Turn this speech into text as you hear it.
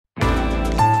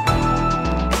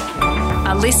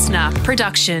a listener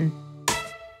production.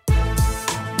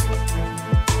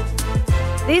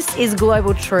 This is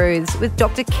Global Truths with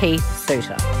Dr. Keith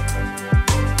Suter.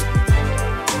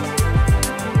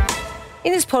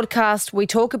 In this podcast, we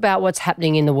talk about what's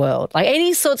happening in the world, like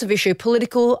any sorts of issue,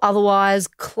 political, otherwise,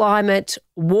 climate,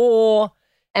 war,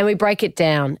 and we break it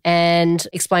down and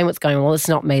explain what's going on. Well, it's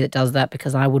not me that does that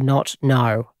because I would not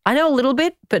know. I know a little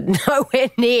bit, but nowhere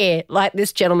near like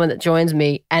this gentleman that joins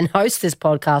me and hosts this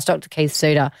podcast, Dr. Keith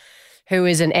Suter, who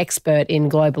is an expert in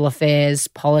global affairs,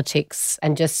 politics,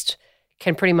 and just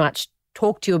can pretty much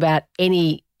talk to you about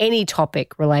any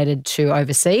topic related to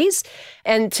overseas.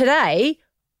 And today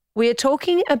we are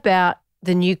talking about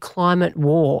the new climate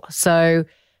war. So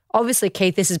obviously,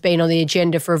 Keith, this has been on the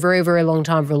agenda for a very, very long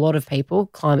time for a lot of people,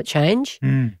 climate change,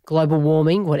 global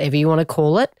warming, whatever you want to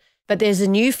call it. But there's a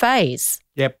new phase.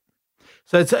 Yep.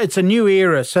 So it's a new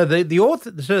era. So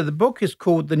the book is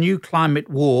called The New Climate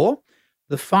War,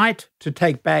 The Fight to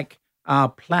Take Back Our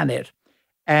Planet.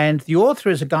 And the author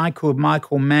is a guy called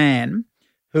Michael Mann,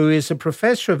 who is a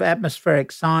professor of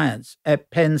atmospheric science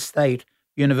at Penn State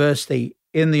University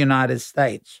in the United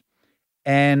States,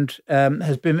 and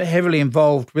has been heavily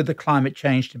involved with the climate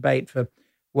change debate for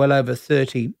well over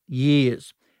 30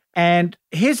 years. And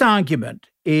his argument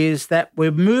is that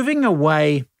we're moving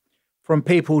away from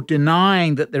people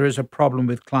denying that there is a problem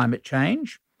with climate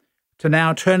change to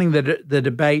now turning the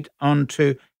debate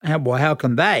onto how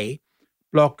can they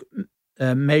block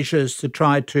measures to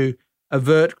try to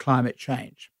avert climate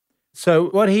change. So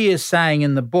what he is saying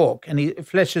in the book, and he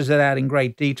fleshes it out in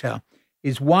great detail,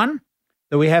 is one,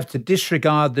 that we have to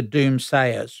disregard the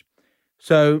doomsayers.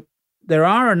 So there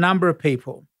are a number of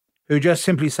people who just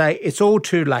simply say, it's all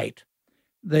too late.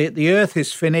 The earth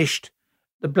is finished.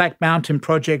 The Black Mountain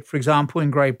Project, for example,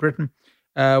 in Great Britain,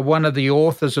 one of the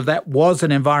authors of that was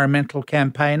an environmental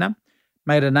campaigner,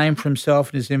 made a name for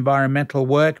himself in his environmental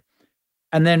work,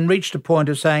 and then reached a point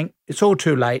of saying, it's all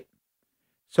too late.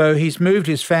 So he's moved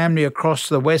his family across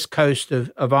the west coast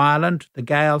of Ireland, the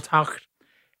Gaeltacht,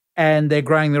 and they're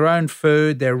growing their own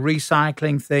food, they're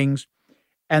recycling things,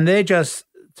 and they're just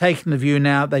taking the view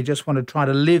now they just want to try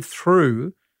to live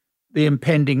through the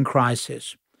impending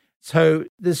crisis. So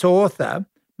this author,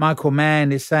 Michael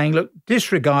Mann, is saying, look,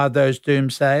 disregard those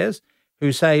doomsayers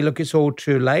who say, look, it's all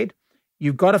too late.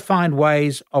 You've got to find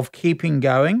ways of keeping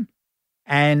going,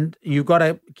 and you've got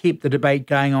to keep the debate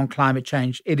going on climate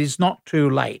change. It is not too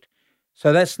late.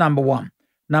 So that's number one.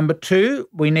 Number two,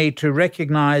 we need to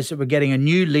recognize that we're getting a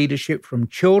new leadership from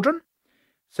children.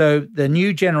 So the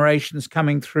new generations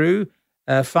coming through,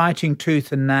 fighting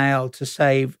tooth and nail to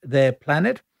save their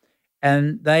planet.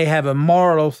 And they have a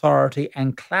moral authority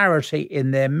and clarity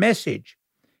in their message.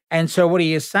 And so what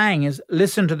he is saying is,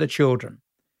 listen to the children.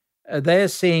 They're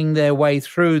seeing their way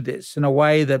through this in a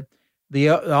way that the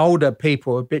older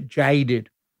people are a bit jaded.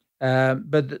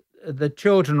 But the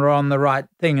children are on the right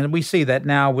thing. And we see that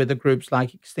now with the groups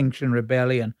like Extinction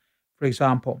Rebellion, for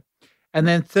example. And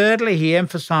then thirdly, he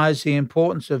emphasized the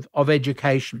importance of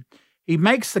education. He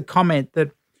makes the comment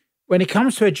that when it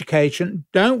comes to education,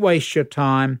 don't waste your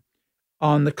time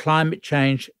on the climate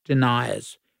change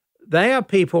deniers. They are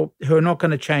people who are not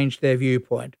going to change their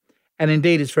viewpoint. And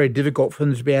indeed, it's very difficult for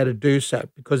them to be able to do so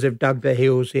because they've dug their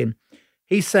heels in.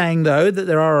 He's saying, though, that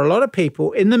there are a lot of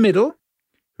people in the middle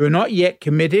who are not yet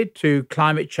committed to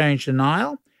climate change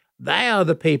denial. They are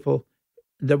the people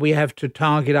that we have to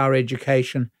target our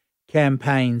education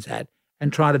campaigns at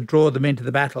and try to draw them into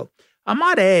the battle. I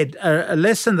might add a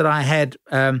lesson that I had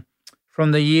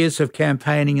from the years of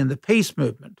campaigning in the peace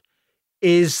movement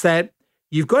is that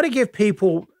you've got to give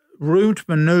people room to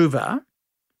maneuver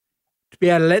to be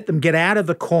able to let them get out of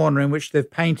the corner in which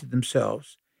they've painted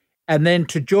themselves and then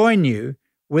to join you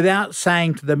without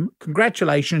saying to them,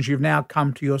 congratulations, you've now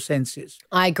come to your senses.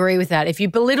 I agree with that. If you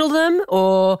belittle them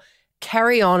or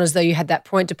carry on as though you had that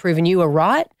point to prove and you were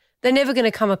right, they're never going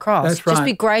to come across. That's right. Just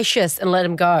be gracious and let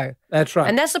them go. That's right.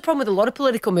 And that's the problem with a lot of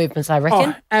political movements, I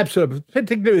reckon. Oh, absolutely.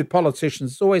 Particularly with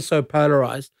politicians. It's always so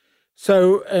polarized.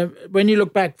 So when you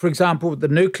look back, for example, the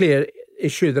nuclear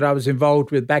issue that I was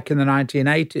involved with back in the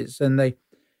 1980s and the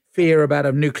fear about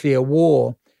a nuclear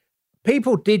war,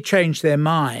 people did change their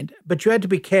mind, but you had to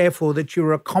be careful that you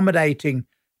were accommodating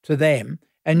to them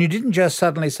and you didn't just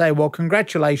suddenly say, well,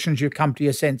 congratulations, you've come to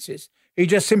your senses. You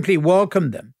just simply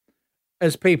welcomed them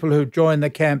as people who joined the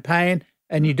campaign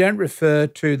and you don't refer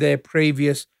to their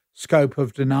previous scope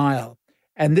of denial.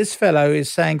 And this fellow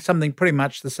is saying something pretty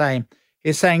much the same.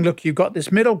 He's saying, look, you've got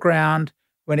this middle ground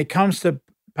when it comes to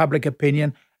public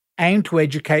opinion, aim to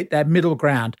educate that middle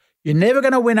ground. You're never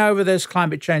going to win over those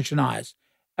climate change deniers.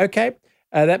 Okay,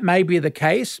 that may be the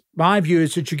case. My view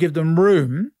is that you give them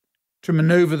room to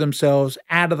manoeuvre themselves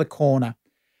out of the corner.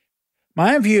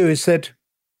 My own view is that,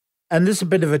 and this is a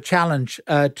bit of a challenge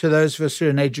to those of us who are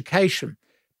in education,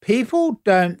 people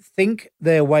don't think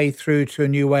their way through to a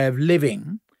new way of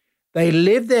living. They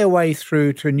live their way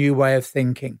through to a new way of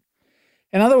thinking.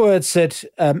 In other words, that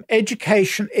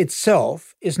education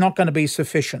itself is not going to be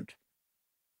sufficient.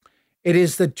 It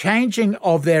is the changing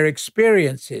of their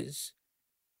experiences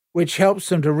which helps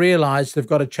them to realize they've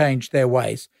got to change their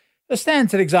ways. A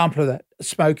standard example of that,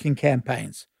 smoking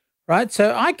campaigns, right?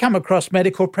 So I come across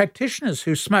medical practitioners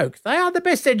who smoke. They are the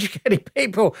best educated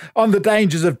people on the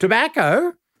dangers of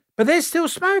tobacco, but they're still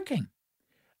smoking.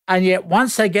 And yet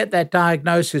once they get that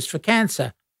diagnosis for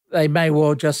cancer, they may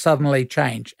well just suddenly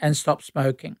change and stop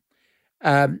smoking.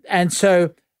 And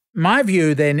so my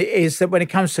view then is that when it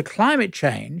comes to climate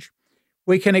change,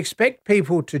 we can expect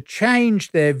people to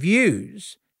change their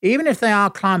views, even if they are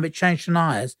climate change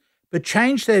deniers, but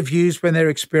change their views when their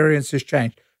experiences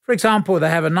change. For example, they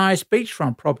have a nice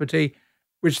beachfront property,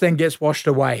 which then gets washed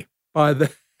away by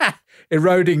the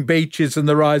eroding beaches and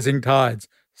the rising tides.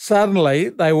 Suddenly,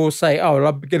 they will say, oh,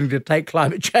 I'm beginning to take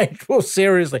climate change more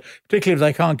seriously, particularly if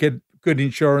they can't get good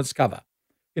insurance cover.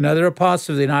 You know, there are parts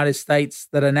of the United States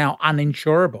that are now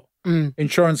uninsurable.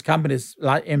 Insurance companies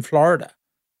like in Florida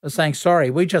are saying, sorry,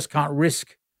 we just can't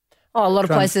risk. Oh, a lot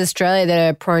of places in Australia that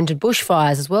are prone to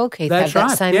bushfires as well, Keith, That's have that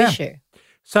right, same issue.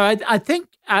 So I think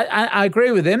I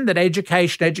agree with them that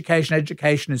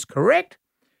education is correct,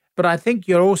 but I think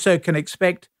you also can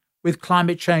expect with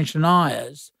climate change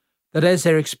deniers that as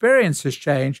their experiences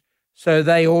change, so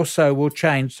they also will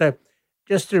change. So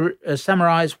just to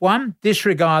summarize, 1,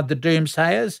 disregard the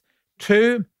doomsayers.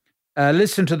 2,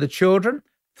 listen to the children.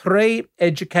 3,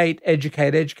 educate.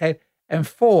 And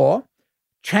 4,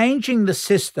 changing the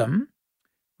system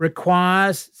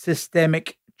requires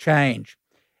systemic change.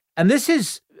 And this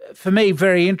is, for me,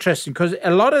 very interesting because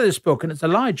a lot of this book, and it's a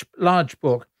large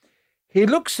book, he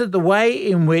looks at the way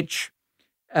in which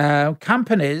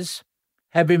companies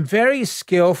have been very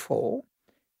skillful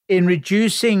in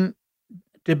reducing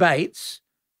debates,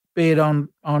 be it on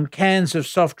cans of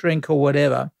soft drink or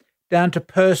whatever, down to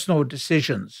personal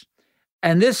decisions.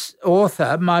 And this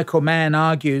author, Michael Mann,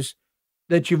 argues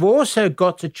that you've also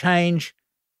got to change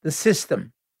the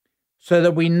system so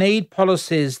that we need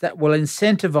policies that will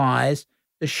incentivize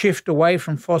the shift away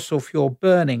from fossil fuel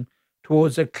burning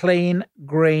towards a clean,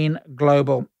 green,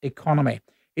 global economy.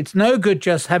 It's no good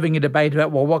just having a debate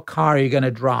about, well, what car are you going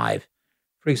to drive,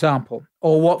 for example,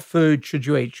 or what food should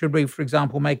you eat? Should we, for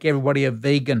example, make everybody a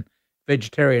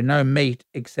vegetarian, no meat,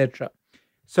 etc.?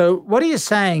 So what he is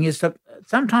saying is that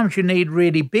sometimes you need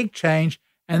really big change,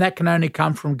 and that can only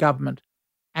come from government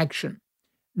action.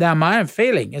 Now, my own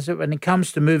feeling is that when it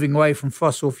comes to moving away from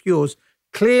fossil fuels,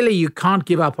 clearly you can't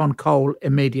give up on coal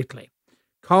immediately.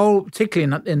 Coal,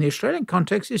 particularly in the Australian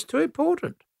context, is too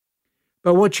important.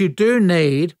 But what you do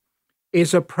need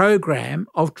is a program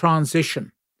of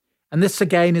transition. And this,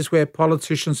 again, is where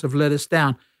politicians have let us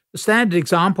down. The standard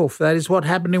example for that is what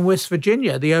happened in West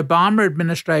Virginia. The Obama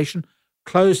administration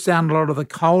closed down a lot of the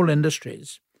coal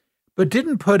industries, but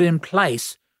didn't put in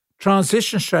place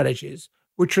transition strategies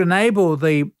which enable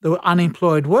the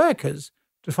unemployed workers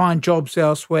to find jobs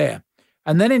elsewhere.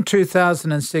 And then in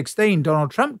 2016, Donald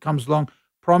Trump comes along,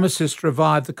 promises to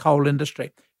revive the coal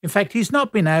industry. In fact, he's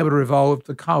not been able to revive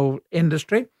the coal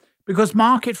industry because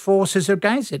market forces are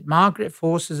against it. Market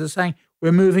forces are saying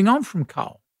we're moving on from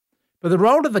coal. But the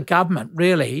role of the government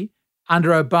really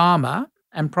under Obama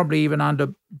and probably even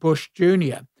under Bush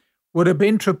Jr. would have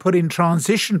been to put in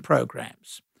transition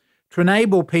programs to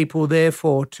enable people,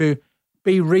 therefore, to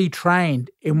be retrained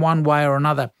in one way or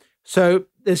another. So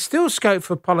there's still scope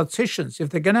for politicians,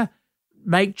 if they're going to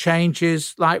make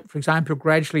changes, like, for example,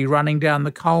 gradually running down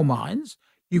the coal mines,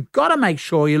 you've got to make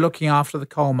sure you're looking after the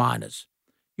coal miners.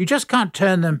 You just can't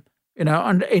turn them,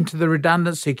 into the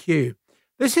redundancy queue.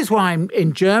 This is why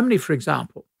in Germany, for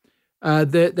example,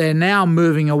 they're now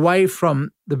moving away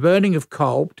from the burning of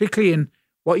coal, particularly in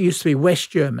what used to be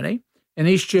West Germany. In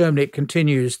East Germany, it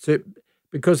continues to,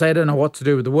 because they don't know what to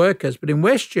do with the workers. But in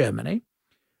West Germany,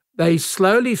 they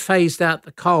slowly phased out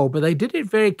the coal, but they did it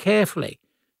very carefully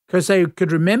because they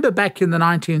could remember back in the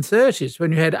 1930s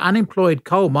when you had unemployed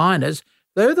coal miners,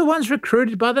 they were the ones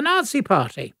recruited by the Nazi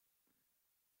Party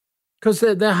because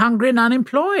they're hungry and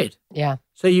unemployed. Yeah.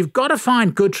 So you've got to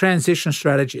find good transition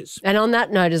strategies. And on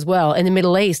that note as well, in the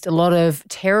Middle East, a lot of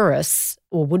terrorists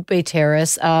or would-be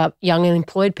terrorists are young and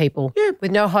employed people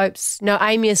with no hopes, no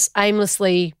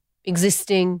aimlessly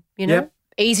existing,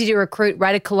 easy to recruit,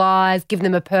 radicalize, give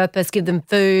them a purpose, give them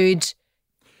food.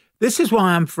 This is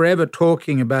why I'm forever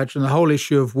talking about the whole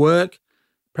issue of work,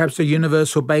 perhaps a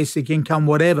universal basic income,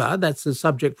 whatever. That's a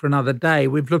subject for another day.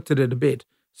 We've looked at it a bit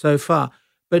so far.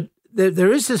 But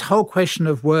there is this whole question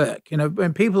of work.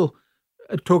 When people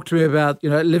talk to me about,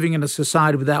 living in a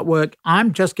society without work,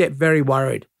 just get very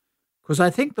worried because I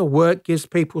think the work gives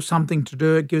people something to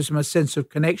do. It gives them a sense of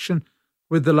connection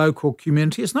with the local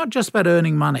community. It's not just about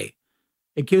earning money.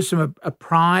 It gives them a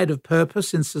pride of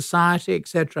purpose in society,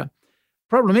 etc.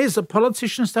 Problem is that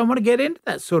politicians don't want to get into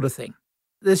that sort of thing.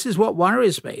 This is what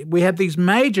worries me. We have these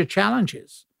major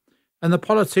challenges and the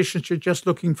politicians are just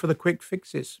looking for the quick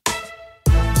fixes.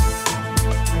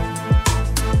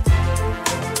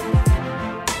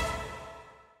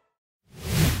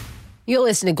 You're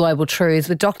listening to Global Truths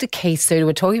with Dr. Keith Suter.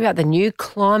 We're talking about the new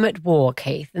climate war,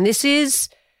 Keith. And this is,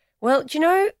 well,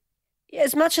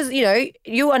 as much as,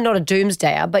 you are not a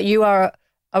doomsdayer, but you are,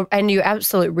 and you're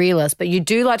absolute realist, but you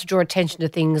do like to draw attention to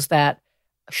things that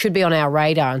should be on our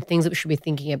radar and things that we should be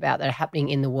thinking about that are happening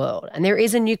in the world. And there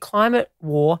is a new climate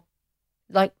war,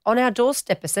 on our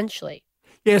doorstep, essentially.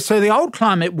 Yeah, so the old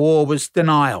climate war was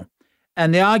denial.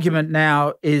 And the argument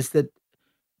now is that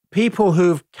people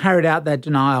who've carried out that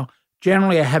denial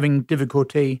generally are having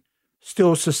difficulty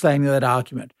still sustaining that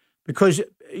argument because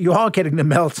you are getting the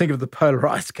melting of the polar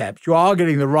ice caps. You are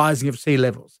getting the rising of sea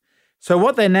levels. So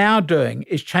what they're now doing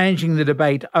is changing the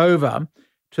debate over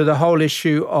to the whole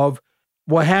issue of,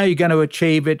 well, how are you going to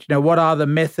achieve it? What are the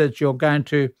methods you're going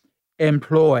to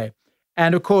employ?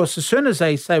 And of course, as soon as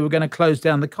they say we're going to close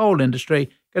down the coal industry,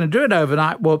 going to do it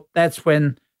overnight, well, that's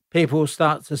when people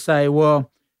start to say,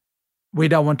 well, we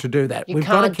don't want to do that. We've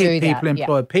got to keep people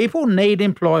employed. Yeah. People need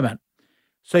employment.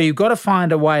 So you've got to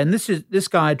find a way. And this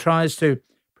guy tries to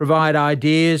provide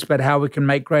ideas about how we can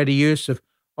make greater use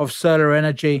of solar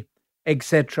energy,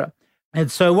 etc.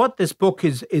 And so what this book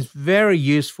is very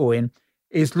useful in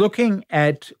is looking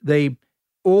at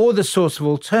all the sorts of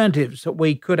alternatives that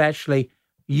we could actually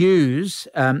use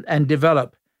and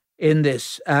develop in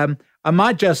this. I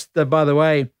might just, by the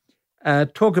way,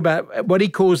 talk about what he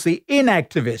calls the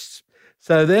inactivists.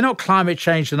 So they're not climate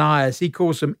change deniers. He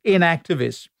calls them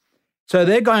inactivists. So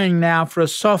they're going now for a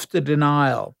softer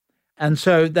denial. And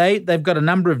so they've got a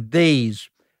number of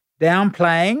Ds: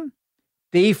 downplaying,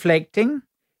 deflecting,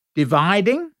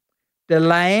 dividing,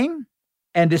 delaying,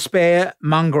 and despair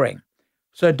mongering.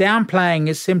 So downplaying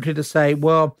is simply to say,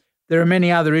 well, there are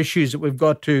many other issues that we've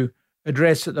got to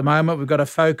address at the moment. We've got to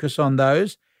focus on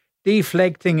those.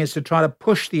 Deflecting is to try to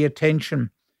push the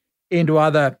attention into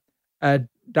other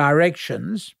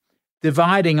directions.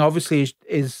 Dividing, obviously,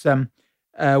 is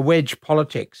wedge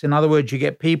politics. In other words, you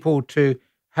get people to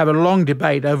have a long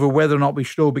debate over whether or not we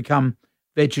should all become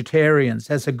vegetarians.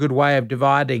 That's a good way of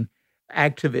dividing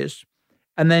activists.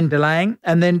 And then delaying,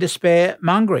 and then despair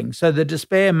mongering. So the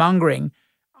despair mongering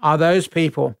are those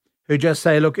people who just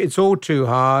say, look, it's all too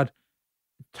hard,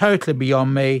 totally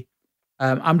beyond me.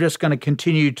 I'm just going to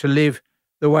continue to live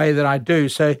the way that I do.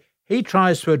 So he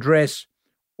tries to address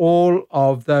all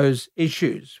of those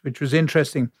issues, which was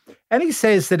interesting. And he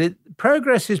says that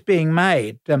progress is being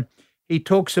made. He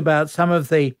talks about some of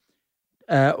the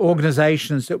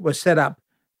organizations that were set up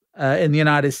in the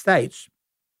United States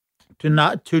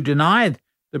to deny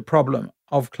the problem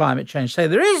of climate change, say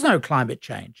there is no climate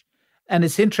change. And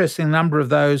it's interesting, a number of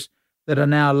those that are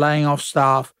now laying off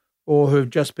staff or who have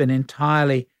just been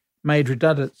entirely made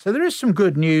redundant. So there is some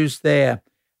good news there.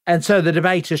 And so the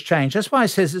debate has changed. That's why it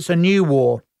says it's a new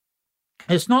war.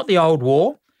 It's not the old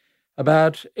war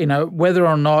about, whether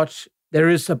or not there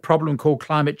is a problem called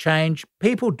climate change.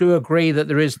 People do agree that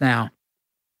there is now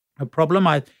a problem.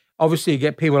 Obviously, you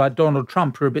get people like Donald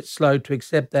Trump who are a bit slow to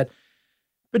accept that.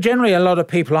 But generally, a lot of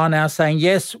people are now saying,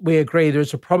 yes, we agree there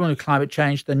is a problem with climate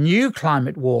change. The new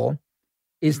climate war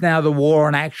is now the war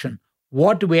on action.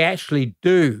 What do we actually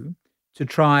do to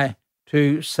try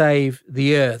to save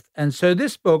the earth? And so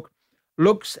this book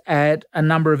looks at a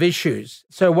number of issues.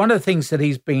 So one of the things that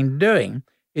he's been doing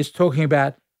is talking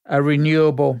about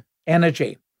renewable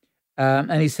energy.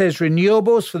 And he says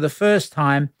renewables for the first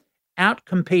time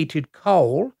outcompeted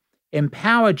coal in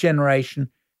power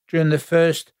generation during the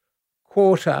first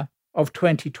quarter of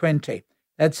 2020.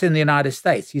 That's in the United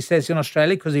States. He says in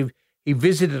Australia, because he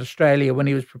visited Australia when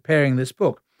he was preparing this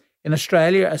book. In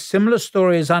Australia, a similar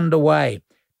story is underway.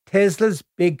 Tesla's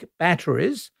big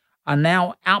batteries are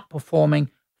now outperforming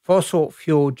fossil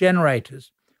fuel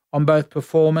generators on both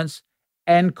performance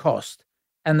and cost.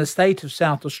 And the state of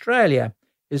South Australia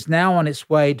is now on its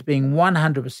way to being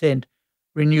 100%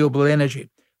 renewable energy.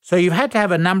 So you've had to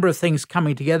have a number of things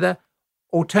coming together,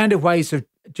 alternative ways of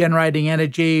generating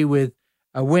energy with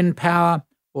wind power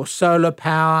or solar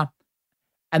power,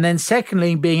 And then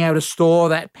secondly, being able to store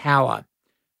that power.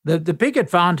 The big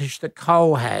advantage that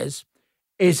coal has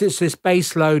is it's this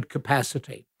base load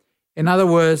capacity. In other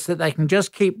words, that they can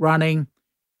just keep running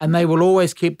and they will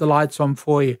always keep the lights on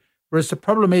for you. Whereas the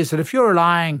problem is that if you're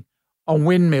relying on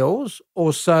windmills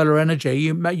or solar energy,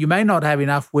 you may not have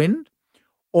enough wind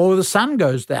or the sun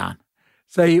goes down.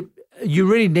 So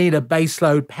you really need a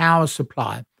baseload power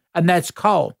supply, and that's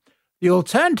coal. The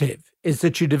alternative is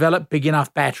that you develop big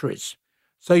enough batteries.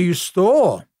 So you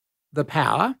store the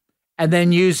power and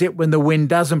then use it when the wind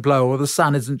doesn't blow or the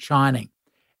sun isn't shining.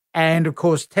 And, of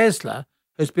course, Tesla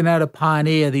has been able to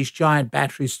pioneer these giant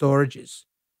battery storages.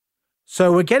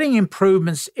 So we're getting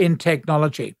improvements in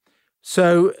technology.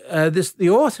 So the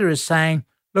author is saying,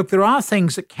 look, there are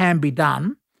things that can be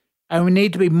done, and we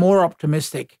need to be more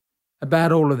optimistic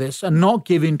about all of this and not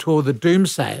give in to all the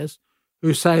doomsayers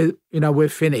who say, we're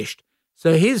finished.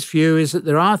 So his view is that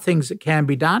there are things that can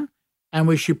be done, and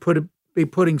we should be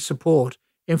putting support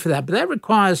in for that. But that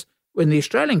requires, in the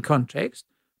Australian context,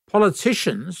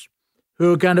 politicians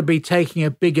who are going to be taking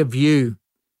a bigger view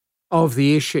of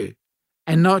the issue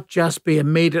and not just be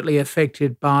immediately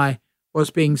affected by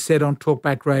what's being said on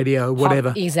talkback radio or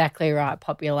whatever. Exactly right.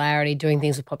 Popularity, doing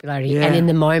things with popularity. And in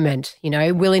the moment,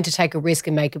 willing to take a risk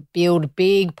and build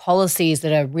big policies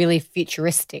that are really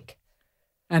futuristic.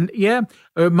 And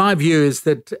my view is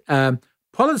that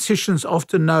politicians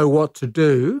often know what to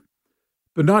do,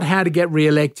 but not how to get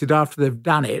re-elected after they've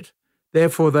done it.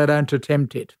 Therefore, they don't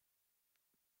attempt it.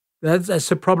 That's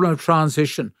the problem of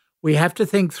transition. We have to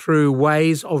think through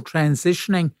ways of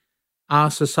transitioning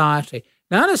our society.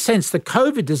 Now, in a sense, the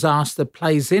COVID disaster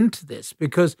plays into this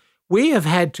because we have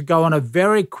had to go on a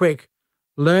very quick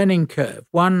learning curve.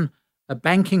 A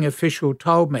banking official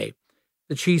told me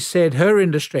that she said her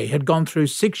industry had gone through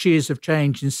 6 years of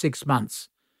change in 6 months.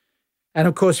 And,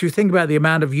 of course, if you think about the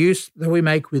amount of use that we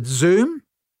make with Zoom,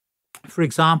 for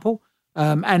example,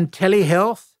 and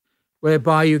telehealth,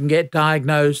 whereby you can get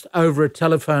diagnosed over a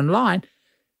telephone line,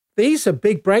 these are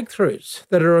big breakthroughs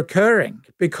that are occurring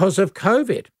because of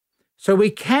COVID. So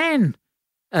we can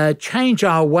change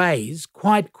our ways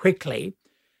quite quickly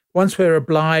once we're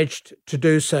obliged to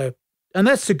do so. And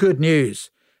that's the good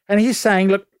news. And he's saying,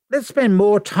 look, let's spend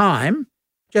more time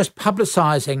just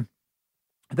publicising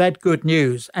that good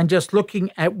news and just looking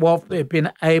at what we've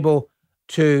been able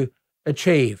to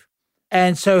achieve.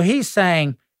 And so he's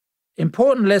saying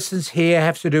important lessons here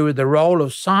have to do with the role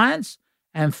of science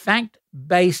and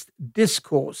fact-based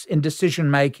discourse in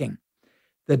decision-making,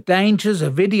 the dangers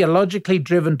of ideologically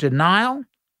driven denial,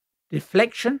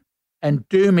 deflection, and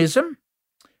doomism,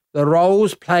 the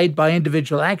roles played by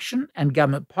individual action and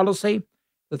government policy,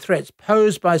 the threats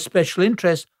posed by special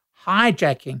interests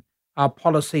hijacking our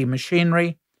policy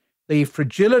machinery, the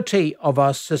fragility of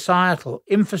our societal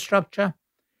infrastructure,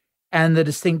 and the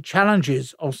distinct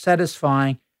challenges of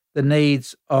satisfying the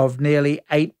needs of nearly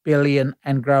 8 billion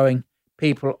and growing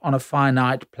people on a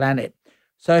finite planet.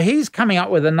 So he's coming up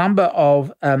with a number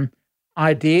of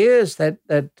ideas that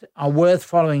are worth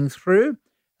following through,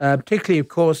 particularly, of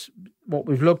course, what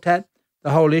we've looked at,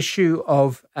 the whole issue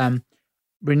of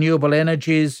renewable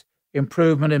energies,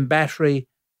 improvement in battery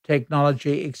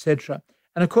technology, etc.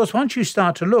 And, of course, once you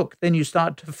start to look, then you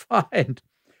start to find.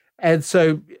 And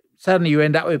so suddenly you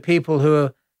end up with people who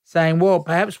are saying, well,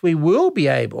 perhaps we will be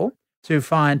able to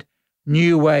find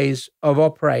new ways of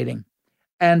operating.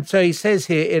 And so he says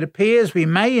here, it appears we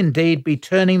may indeed be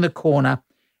turning the corner,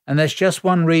 and there's just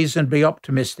one reason to be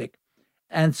optimistic.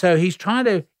 And so he's trying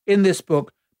to, in this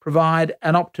book, provide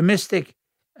an optimistic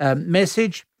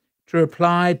message to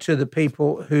reply to the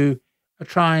people who are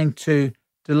trying to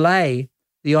delay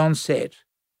the onset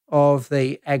of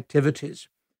the activities.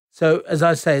 So, as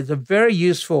I say, it's a very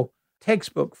useful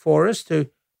textbook for us to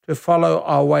follow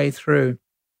our way through.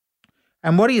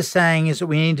 And what he's saying is that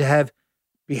we need to have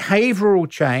behavioural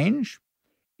change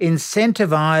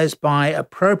incentivised by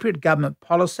appropriate government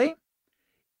policy,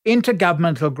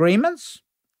 intergovernmental agreements,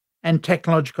 and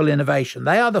technological innovation.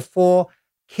 They are the 4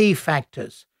 key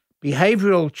factors.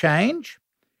 Behavioural change,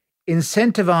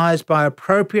 incentivised by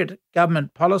appropriate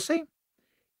government policy,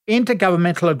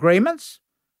 intergovernmental agreements,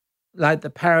 like the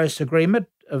Paris Agreement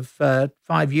of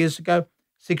 5 years ago,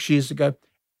 6 years ago,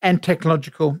 and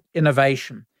technological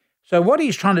innovation. So what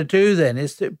he's trying to do then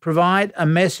is to provide a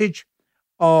message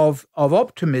of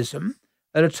optimism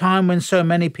at a time when so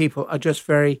many people are just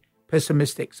very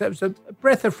pessimistic. So it's a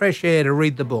breath of fresh air to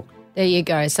read the book. There you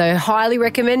go. So highly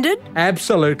recommended.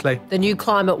 Absolutely. The New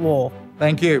Climate War.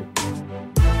 Thank you.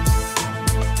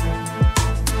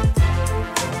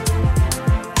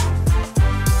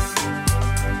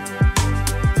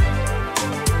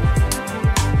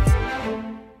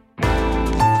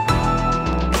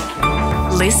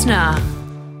 listener.